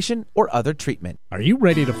medication or other treatment. Are you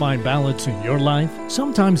ready to find balance in your life?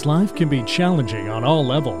 Sometimes life can be challenging on all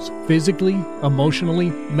levels, physically, emotionally,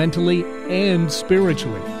 mentally, and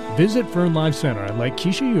spiritually. Visit Fern Life Center and let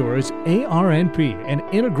Keisha Ewers, ARNP, an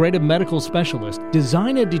integrative medical specialist,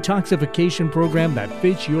 design a detoxification program that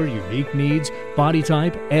fits your unique needs, body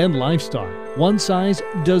type, and lifestyle. One size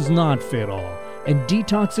does not fit all. and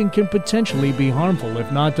detoxing can potentially be harmful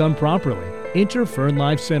if not done properly. Enter Fern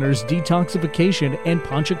Life Center's detoxification and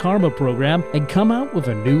Panchakarma program and come out with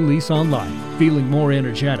a new lease on life, feeling more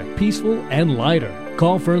energetic, peaceful, and lighter.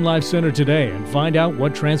 Call Fern Life Center today and find out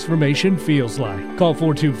what transformation feels like. Call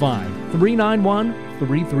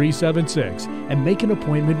 425-391-3376 and make an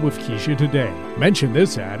appointment with Keisha today. Mention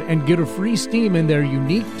this ad and get a free steam in their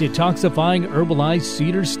unique detoxifying herbalized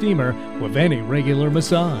cedar steamer with any regular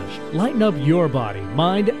massage. Lighten up your body,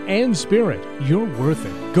 mind, and spirit. You're worth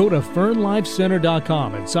it. Go to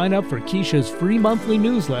fernlifecenter.com and sign up for Keisha's free monthly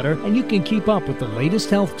newsletter, and you can keep up with the latest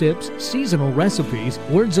health tips, seasonal recipes,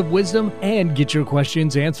 words of wisdom, and get your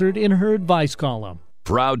questions answered in her advice column.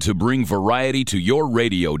 Proud to bring variety to your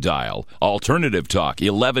radio dial. Alternative Talk,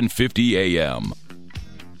 1150 AM.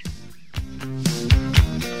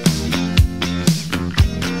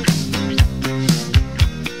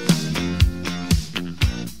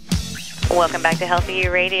 Welcome back to Healthy You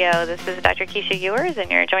Radio. This is Dr. Keisha Ewers, and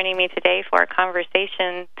you're joining me today for a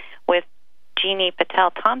conversation with Jeannie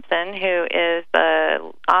Patel-Thompson, who is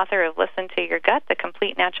the author of Listen to Your Gut, the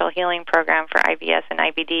Complete Natural Healing Program for IBS and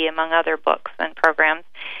IBD, among other books and programs.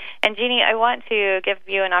 And Jeannie, I want to give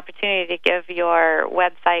you an opportunity to give your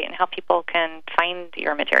website and how people can find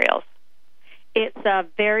your materials. It's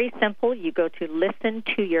very simple. You go to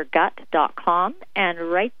listentoyourgut.com, and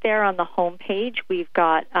right there on the home page, we've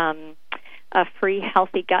got a free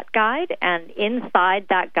Healthy Gut Guide, and inside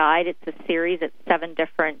that guide, it's a series. It's 7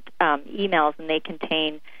 different emails, and they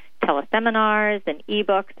contain teleseminars and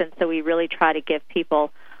ebooks, and so we really try to give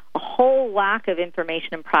people a whole whack of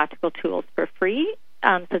information and practical tools for free,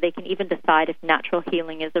 so they can even decide if natural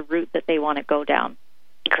healing is a route that they want to go down.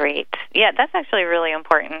 Great. Yeah, that's actually really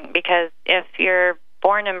important, because if you're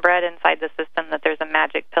born and bred inside the system that there's a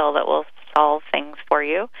magic pill that will solve things for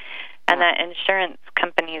you, and that insurance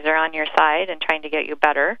companies are on your side and trying to get you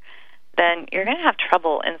better, then you're going to have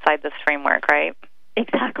trouble inside this framework, right?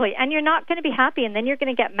 Exactly. And you're not going to be happy, and then you're going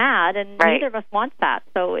to get mad, and neither of us wants that.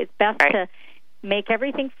 So it's best to make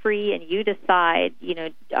everything free, and you decide,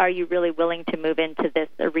 are you really willing to move into this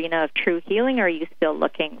arena of true healing, or are you still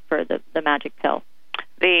looking for the magic pill?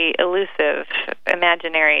 The elusive,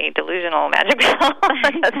 imaginary, delusional magic pill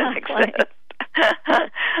doesn't exist.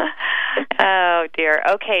 Oh, dear.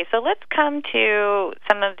 Okay, so let's come to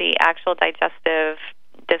some of the actual digestive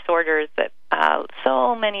disorders that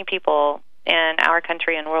so many people in our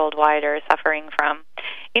country and worldwide are suffering from.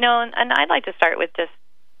 And I'd like to start with just,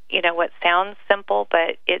 what sounds simple,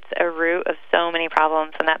 but it's a root of so many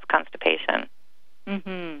problems, and that's constipation.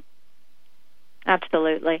 Mm-hmm.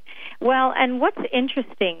 Absolutely. Well, and what's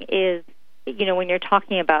interesting is, when you're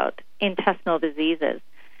talking about intestinal diseases,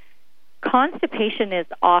 constipation is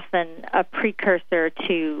often a precursor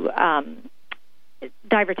to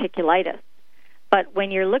diverticulitis. But when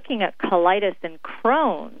you're looking at colitis and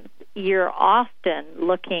Crohn's, you're often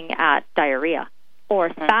looking at diarrhea or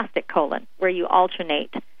spastic colon, where you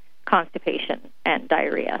alternate constipation and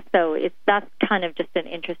diarrhea. So that's kind of just an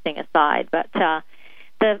interesting aside. But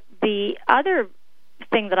the other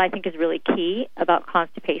thing that I think is really key about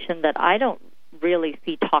constipation that I don't really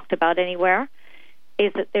see talked about anywhere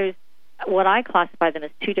is that there's what I classify them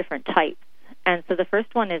as 2 different types. And so the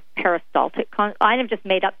first one is peristaltic. I have just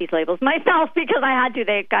made up these labels myself because I had to.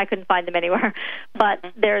 I couldn't find them anywhere. But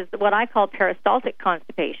there's what I call peristaltic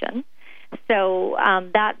constipation. So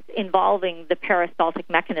that's involving the peristaltic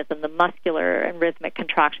mechanism, the muscular and rhythmic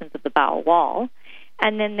contractions of the bowel wall.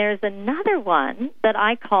 And then there's another one that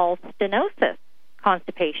I call stenosis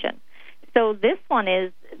constipation. So this one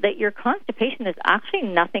is that your constipation is actually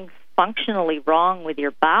nothing functionally wrong with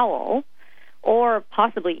your bowel or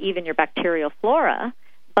possibly even your bacterial flora,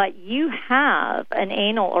 but you have an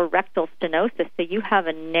anal or rectal stenosis, so you have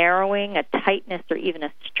a narrowing, a tightness, or even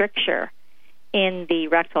a stricture in the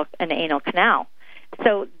rectal and anal canal.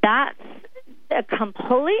 So that's a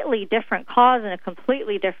completely different cause and a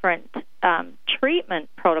completely different treatment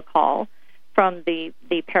protocol from the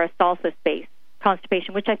peristalsis-based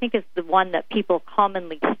constipation, which I think is the one that people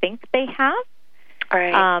commonly think they have.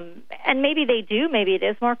 Right. And maybe they do. Maybe it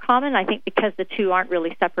is more common. I think because the two aren't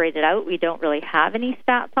really separated out, we don't really have any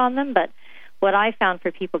stats on them. But what I found for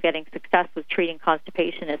people getting success with treating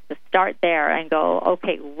constipation is to start there and go,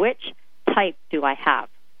 okay, which type do I have?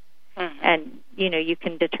 Mm-hmm. And, you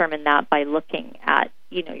can determine that by looking at,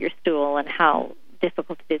 your stool and how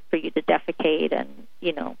difficult it is for you to defecate and,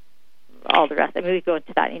 all the rest. I mean, we go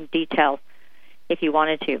into that in detail if you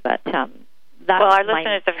wanted to, but our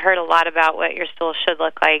listeners have heard a lot about what your stool should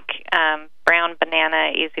look like. Brown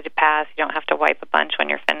banana, easy to pass. You don't have to wipe a bunch when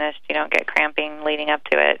you're finished. You don't get cramping leading up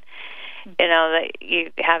to it. That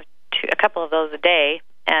you have a couple of those a day,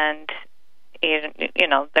 and you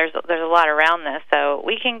know, there's a lot around this, so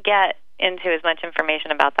we can get into as much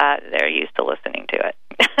information about that. They're used to listening to it.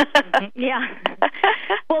 Yeah.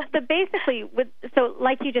 Well, so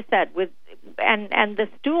like you just said, and the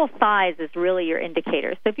stool size is really your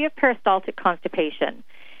indicator. So if you have peristaltic constipation,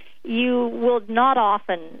 you will not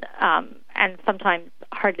often, and sometimes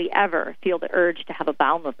hardly ever, feel the urge to have a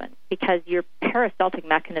bowel movement because your peristaltic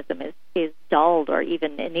mechanism is dulled or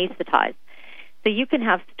even anesthetized. So you can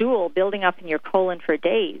have stool building up in your colon for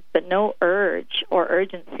days, but no urge or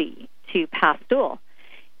urgency to pass stool.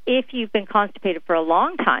 If you've been constipated for a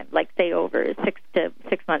long time, like say over 6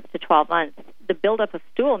 months to 12 months, the buildup of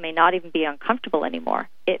stool may not even be uncomfortable anymore.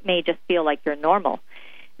 It may just feel like you're normal.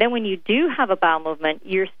 Then when you do have a bowel movement,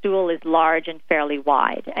 your stool is large and fairly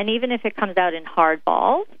wide. And even if it comes out in hard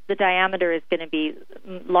balls, the diameter is going to be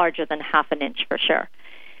larger than half an inch for sure.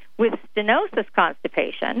 With stenosis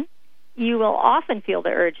constipation, you will often feel the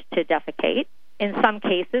urge to defecate. In some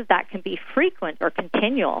cases, that can be frequent or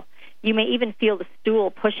continual. You may even feel the stool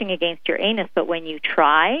pushing against your anus, but when you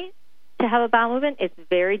try to have a bowel movement, it's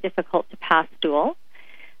very difficult to pass stool.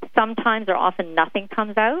 Sometimes or often nothing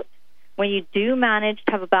comes out. When you do manage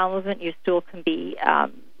to have a bowel movement, your stool can be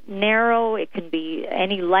narrow, it can be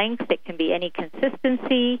any length, it can be any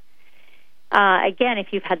consistency. Again, if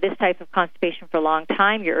you've had this type of constipation for a long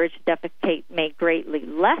time, your urge to defecate may greatly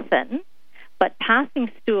lessen, but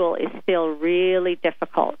passing stool is still really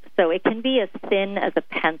difficult. So it can be as thin as a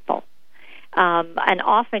pencil. And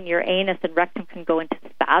often your anus and rectum can go into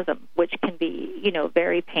spasm, which can be,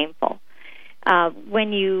 very painful.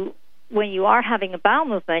 When you are having a bowel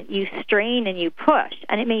movement, you strain and you push,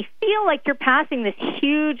 and it may feel like you're passing this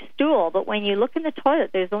huge stool, but when you look in the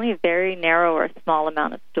toilet, there's only a very narrow or small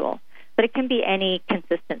amount of stool. But it can be any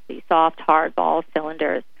consistency, soft, hard balls,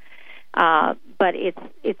 cylinders, but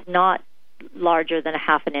it's not larger than a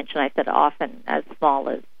half an inch, and I said often as small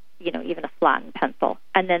as, even a flattened pencil.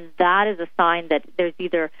 And then that is a sign that there's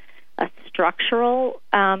either a structural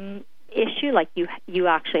issue, like you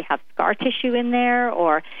actually have scar tissue in there,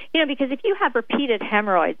 or, because if you have repeated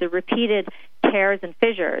hemorrhoids or repeated tears and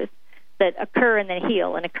fissures that occur and then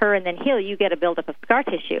heal and occur and then heal, you get a buildup of scar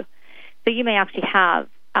tissue. So you may actually have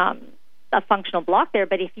a functional block there,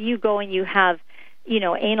 but if you go and you have,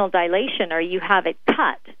 anal dilation or you have it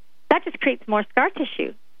cut, that just creates more scar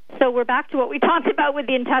tissue. So we're back to what we talked about with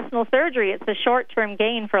the intestinal surgery. It's a short-term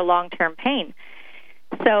gain for long-term pain.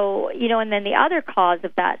 So, and then the other cause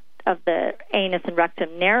of that, of the anus and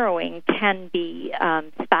rectum narrowing, can be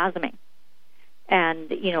spasming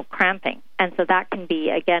and, cramping. And so that can be,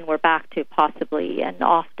 again, we're back to possibly and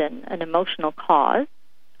often an emotional cause,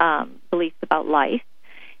 beliefs about life,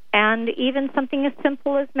 and even something as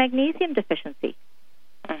simple as magnesium deficiency.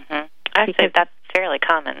 Mm-hmm. Actually, that's fairly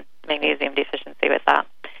common, magnesium deficiency with that.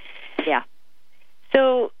 Yeah.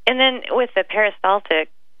 So, and then with the peristaltic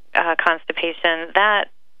constipation, that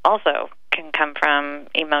also can come from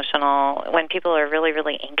emotional. When people are really,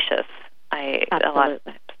 really anxious, a lot of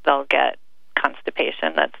times they'll get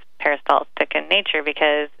constipation that's peristaltic in nature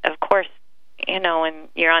because, of course, when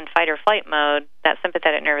you're on fight or flight mode, that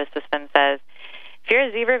sympathetic nervous system says, if you're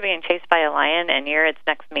a zebra being chased by a lion and you're its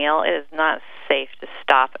next meal, it is not safe to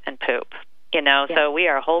stop and poop. Yeah. So we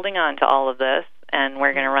are holding on to all of this, and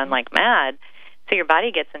we're going to run like mad. So your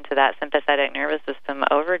body gets into that sympathetic nervous system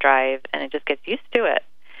overdrive, and it just gets used to it.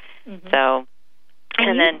 Mm-hmm. So,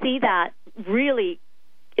 and you see that really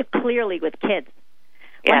clearly with kids.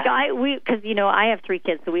 Yeah. Because I have 3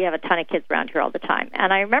 kids, so we have a ton of kids around here all the time.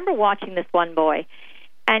 And I remember watching this one boy,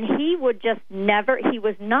 and he would just never. He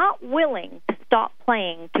was not willing to stop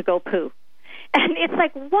playing to go poo. And it's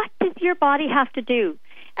like, what does your body have to do?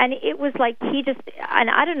 And it was like and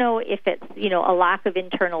I don't know if it's, a lack of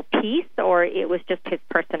internal peace or it was just his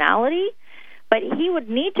personality, but he would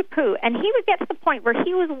need to poo. And he would get to the point where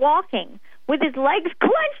he was walking with his legs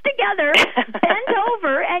clenched together, bent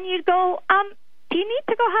over, and you'd go, do you need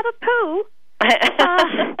to go have a poo?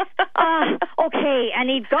 Okay, and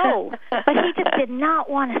he'd go. But he just did not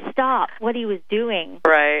want to stop what he was doing.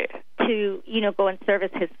 Right. To, go and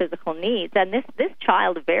service his physical needs. And this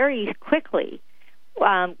child very quickly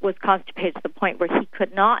was constipated to the point where he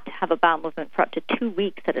could not have a bowel movement for up to 2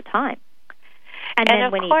 weeks at a time. And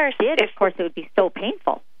then when he did, of course, it would be so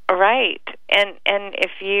painful. Right. And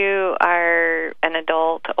if you are an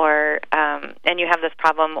adult or and you have this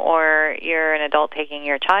problem, or you're an adult taking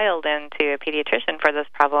your child into a pediatrician for this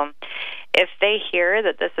problem, if they hear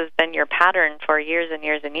that this has been your pattern for years and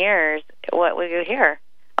years and years, what will you hear?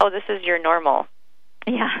 Oh, this is your normal.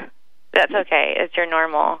 Yeah. That's okay. It's your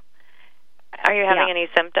normal. Are you having any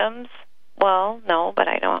symptoms? Well, no, but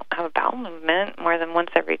I don't have a bowel movement more than once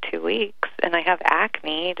every 2 weeks, and I have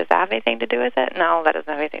acne. Does that have anything to do with it? No, that doesn't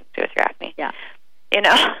have anything to do with your acne. Yeah. You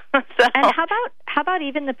know. So. And how about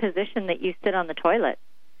even the position that you sit on the toilet?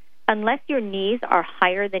 Unless your knees are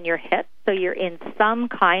higher than your hips, so you're in some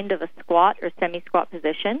kind of a squat or semi-squat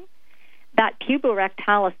position, that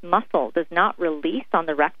puborectalis muscle does not release on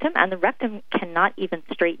the rectum, and the rectum cannot even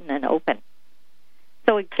straighten and open.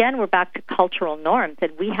 So again, we're back to cultural norms,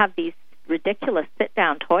 and we have these ridiculous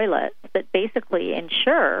sit-down toilets that basically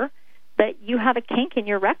ensure that you have a kink in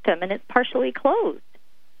your rectum and it's partially closed.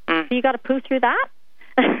 So you got to poo through that?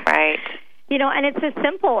 Right. You know, and it's as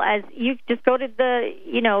simple as you just go to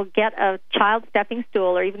get a child stepping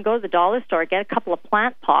stool, or even go to the dollar store, get a couple of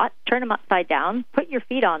plant pots, turn them upside down, put your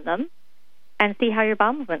feet on them, and see how your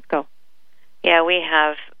bowel movements go. Yeah, we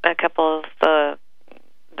have a couple of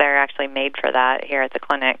they're actually made for that here at the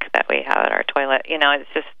clinic that we have at our toilet. You know,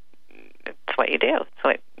 it's what you do. It's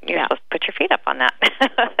what you're supposed to put your feet up on that.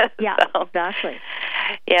 Yeah, exactly.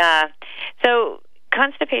 Yeah. So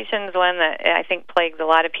constipation is one that I think plagues a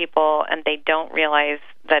lot of people, and they don't realize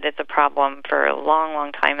that it's a problem for a long,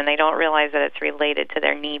 long time, and they don't realize that it's related to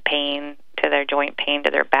their knee pain, to their joint pain,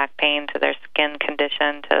 to their back pain, to their skin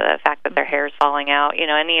condition, to the fact that their hair is falling out. You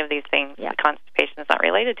know, any of these things, constipation is not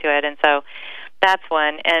related to it. And so that's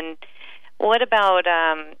one. And what about,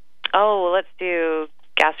 let's do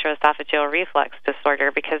gastroesophageal reflux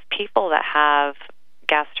disorder, because people that have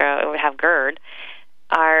GERD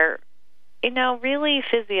are, really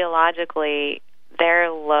physiologically, they're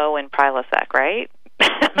low in Prilosec, right?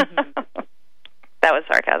 Mm-hmm. That was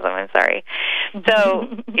sarcasm, I'm sorry. So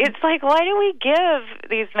it's like, why do we give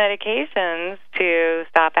these medications to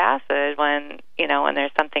stop acid when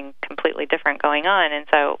there's something completely different going on? And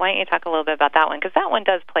so why don't you talk a little bit about that one, because that one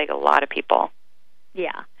does plague a lot of people.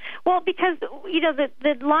 Yeah. Well, because,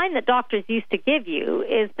 the line that doctors used to give you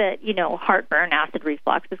is that, heartburn, acid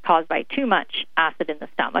reflux is caused by too much acid in the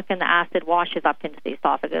stomach, and the acid washes up into the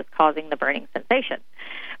esophagus, causing the burning sensation,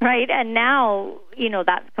 right? And now,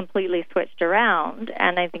 that's completely switched around,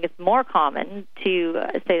 and I think it's more common to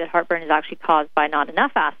say that heartburn is actually caused by not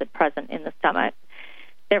enough acid present in the stomach.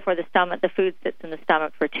 Therefore, the food sits in the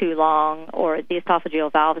stomach for too long, or the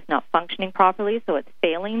esophageal valve is not functioning properly, so it's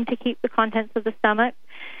failing to keep the contents of the stomach.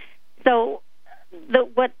 So,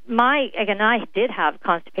 I did have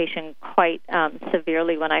constipation quite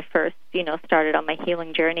severely when I first, started on my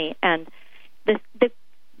healing journey, and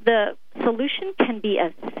the solution can be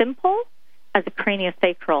as simple as a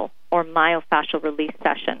craniosacral or myofascial release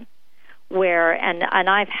session, where, and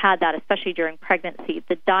I've had that especially during pregnancy,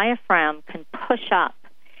 the diaphragm can push up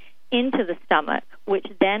into the stomach, which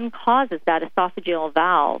then causes that esophageal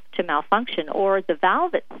valve to malfunction, or the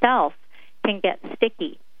valve itself can get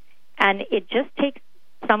sticky. And it just takes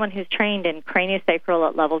someone who's trained in craniosacral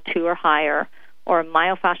at level 2 or higher, or a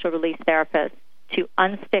myofascial release therapist, to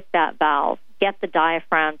unstick that valve, get the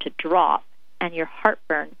diaphragm to drop, and your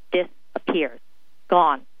heartburn disappears,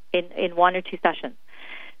 gone, in 1 or 2 sessions.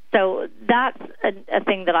 So that's a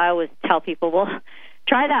thing that I always tell people, well,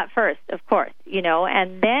 try that first, of course,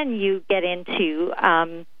 and then you get into,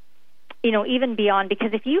 even beyond,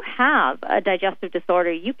 because if you have a digestive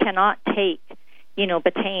disorder, you cannot take,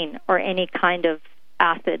 betaine or any kind of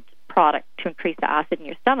acid product to increase the acid in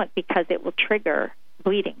your stomach, because it will trigger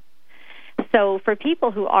bleeding. So for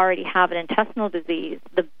people who already have an intestinal disease,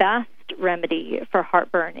 the best remedy for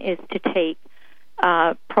heartburn is to take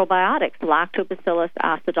probiotics, Lactobacillus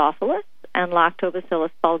acidophilus and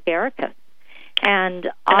Lactobacillus bulgaricus. And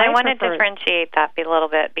I want to differentiate that a little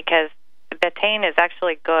bit, because betaine is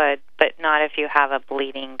actually good, but not if you have a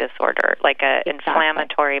bleeding disorder, like an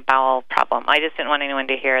inflammatory bowel problem. I just didn't want anyone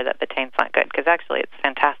to hear that betaine's not good, because actually it's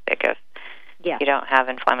fantastic if you don't have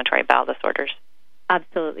inflammatory bowel disorders.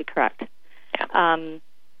 Absolutely correct. Yeah.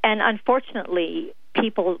 And unfortunately,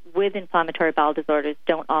 people with inflammatory bowel disorders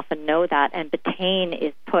don't often know that, and betaine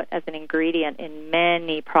is put as an ingredient in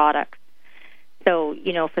many products. So,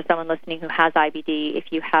 for someone listening who has IBD, if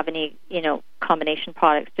you have any, combination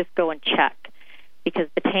products, just go and check. Because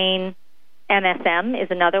betaine, MSM is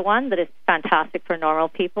another one that is fantastic for normal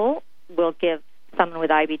people, will give someone with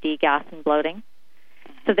IBD gas and bloating.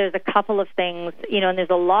 So there's a couple of things, and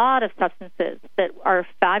there's a lot of substances that are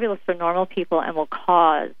fabulous for normal people and will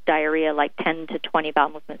cause diarrhea, like 10 to 20 bowel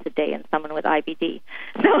movements a day in someone with IBD.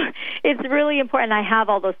 So it's really important. I have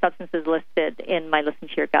all those substances listed in my Listen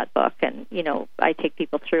to Your Gut book, and, I take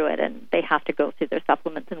people through it, and they have to go through their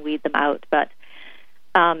supplements and weed them out. But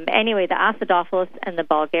anyway, the acidophilus and the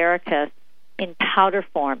bulgaricus in powder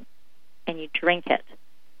form, and you drink it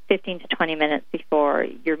 15 to 20 minutes before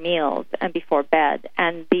your meals and before bed.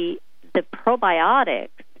 And the the probiotics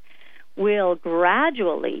will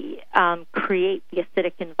gradually create the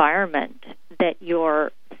acidic environment that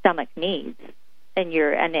your stomach needs, and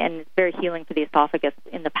it's very healing for the esophagus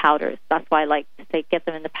in the powders. That's why I like to say get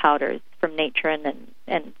them in the powders from nature,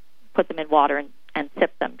 and put them in water and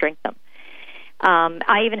sip them, drink them.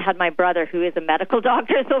 I even had my brother, who is a medical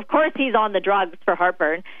doctor, so of course he's on the drugs for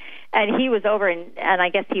heartburn. And he was over, and I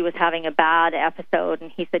guess he was having a bad episode, and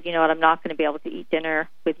he said, you know what, I'm not going to be able to eat dinner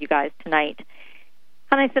with you guys tonight.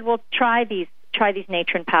 And I said, well, try these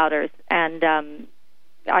Natron powders. And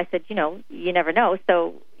I said, you know, you never know.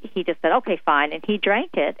 So he just said, okay, fine. And he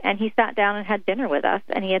drank it, and he sat down and had dinner with us,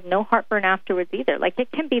 and he had no heartburn afterwards either. Like, it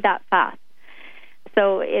can be that fast.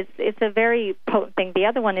 So it's a very potent thing. The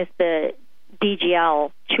other one is the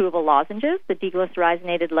DGL chewable lozenges, the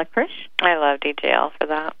deglycerinated licorice. I love DGL for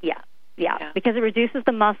that. Yeah, because it reduces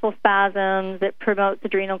the muscle spasms, it promotes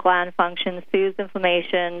adrenal gland function, soothes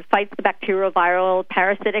inflammation, fights the bacterial, viral,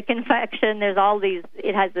 parasitic infection. There's all these,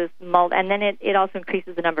 it has this mold, and then it also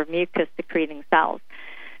increases the number of mucus-secreting cells.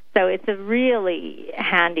 So it's a really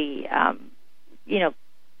handy, kind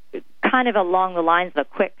of along the lines of a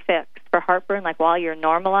quick fix for heartburn, like while you're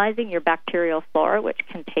normalizing your bacterial flora, which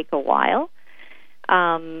can take a while.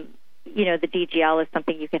 The DGL is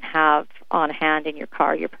something you can have on hand in your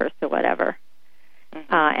car, your purse, or whatever.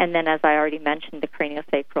 Mm-hmm. And then, as I already mentioned, the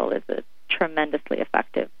craniosacral is a tremendously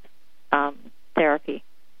effective therapy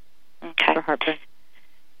for heartburn.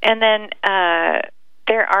 And then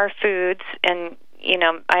there are foods, and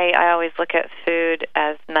I always look at food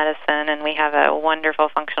as medicine, and we have a wonderful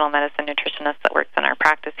functional medicine nutritionist that works in our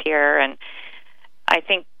practice here, and I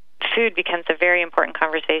think food becomes a very important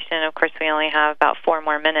conversation. Of course, we only have about 4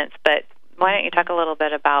 more minutes, but why don't you talk a little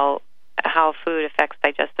bit about how food affects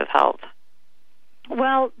digestive health?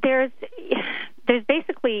 Well, there's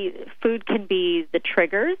basically, food can be the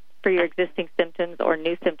triggers for your existing symptoms or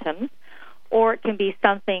new symptoms, or it can be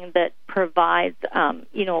something that provides, a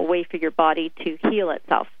way for your body to heal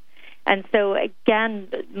itself. And so, again,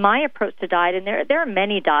 my approach to diet, and there are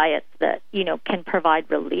many diets that, can provide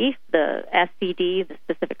relief, the SCD, the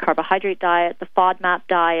specific carbohydrate diet, the FODMAP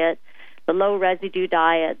diet, the low residue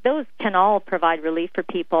diet, those can all provide relief for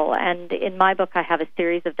people. And in my book, I have a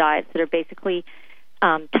series of diets that are basically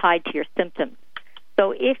tied to your symptoms.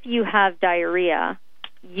 So if you have diarrhea,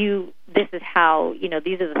 this is how,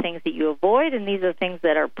 these are the things that you avoid, and these are the things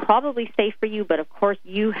that are probably safe for you, but of course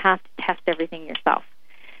you have to test everything yourself.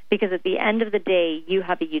 Because at the end of the day, you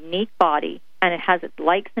have a unique body, and it has its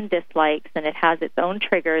likes and dislikes, and it has its own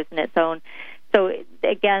triggers and its own. So,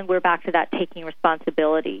 again, we're back to that taking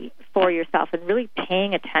responsibility for yourself and really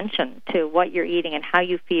paying attention to what you're eating and how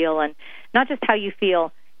you feel, and not just how you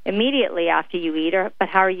feel immediately after you eat, but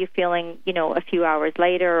how are you feeling, a few hours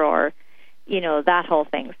later, or, that whole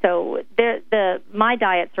thing. So my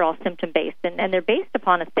diets are all symptom-based, and they're based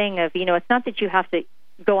upon a thing of, it's not that you have to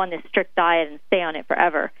go on this strict diet and stay on it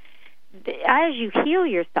forever. As you heal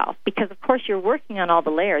yourself, because of course you're working on all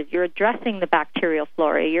the layers, you're addressing the bacterial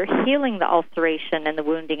flora, you're healing the ulceration and the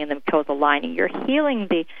wounding in the mucosal lining, you're healing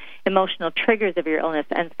the emotional triggers of your illness,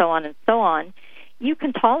 and so on, you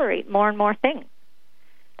can tolerate more and more things.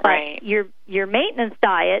 Right. But your maintenance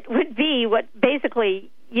diet would be what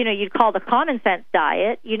basically, you'd call the common sense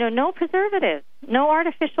diet, no preservatives, no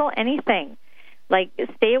artificial anything. Like,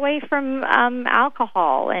 stay away from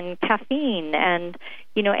alcohol and caffeine, and,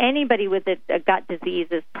 anybody with a gut disease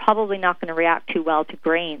is probably not going to react too well to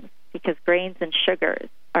grains, because grains and sugars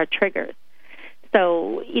are triggers.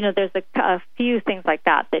 So, there's a few things like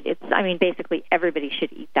that basically everybody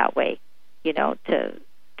should eat that way,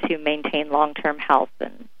 to maintain long-term health.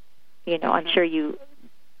 And, I'm sure you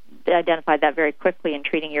identified that very quickly in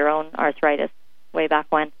treating your own arthritis way back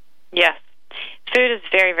when. Yes. Food is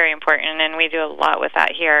very, very important, and we do a lot with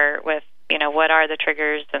that here with, what are the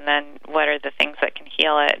triggers, and then what are the things that can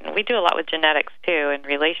heal it. And we do a lot with genetics, too, in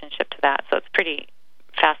relationship to that, so it's pretty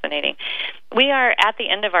fascinating. We are at the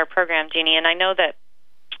end of our program, Jeannie, and I know that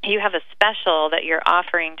you have a special that you're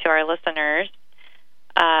offering to our listeners.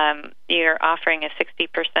 You're offering a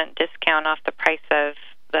 60% discount off the price of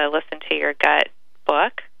the Listen to Your Gut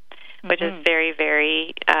book, which is very,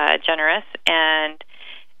 very generous, and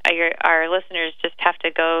our listeners just have to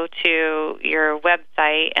go to your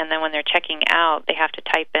website, and then when they're checking out, they have to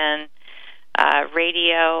type in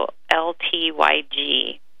Radio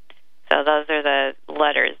LTYG. So those are the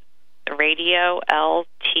letters, Radio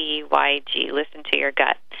LTYG, Listen to Your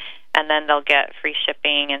Gut. And then they'll get free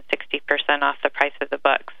shipping and 60% off the price of the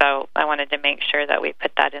book. So I wanted to make sure that we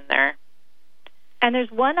put that in there. And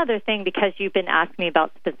there's one other thing, because you've been asking me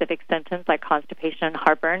about specific symptoms like constipation and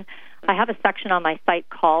heartburn. I have a section on my site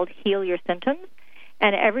called Heal Your Symptoms,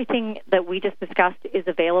 and everything that we just discussed is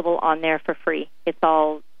available on there for free. It's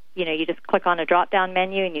all, you just click on a drop-down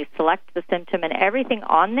menu and you select the symptom, and everything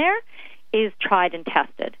on there is tried and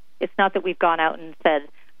tested. It's not that we've gone out and said,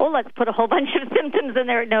 let's put a whole bunch of symptoms in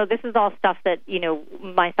there. No, this is all stuff that,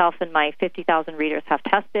 myself and my 50,000 readers have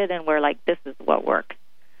tested, and we're like, this is what works.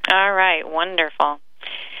 All right, wonderful.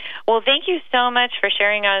 Well, thank you so much for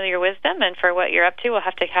sharing all your wisdom and for what you're up to. We'll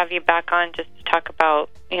have to have you back on just to talk about,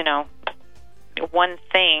 one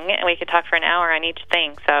thing, and we could talk for an hour on each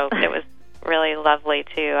thing. So it was really lovely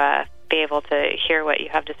to be able to hear what you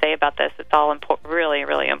have to say about this. It's all really,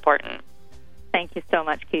 really important. Thank you so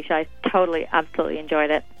much, Keisha. I totally, absolutely enjoyed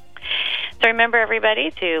it. So remember,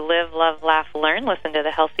 everybody, to live, love, laugh, learn. Listen to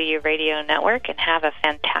the Healthy You Radio Network, and have a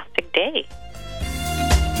fantastic day.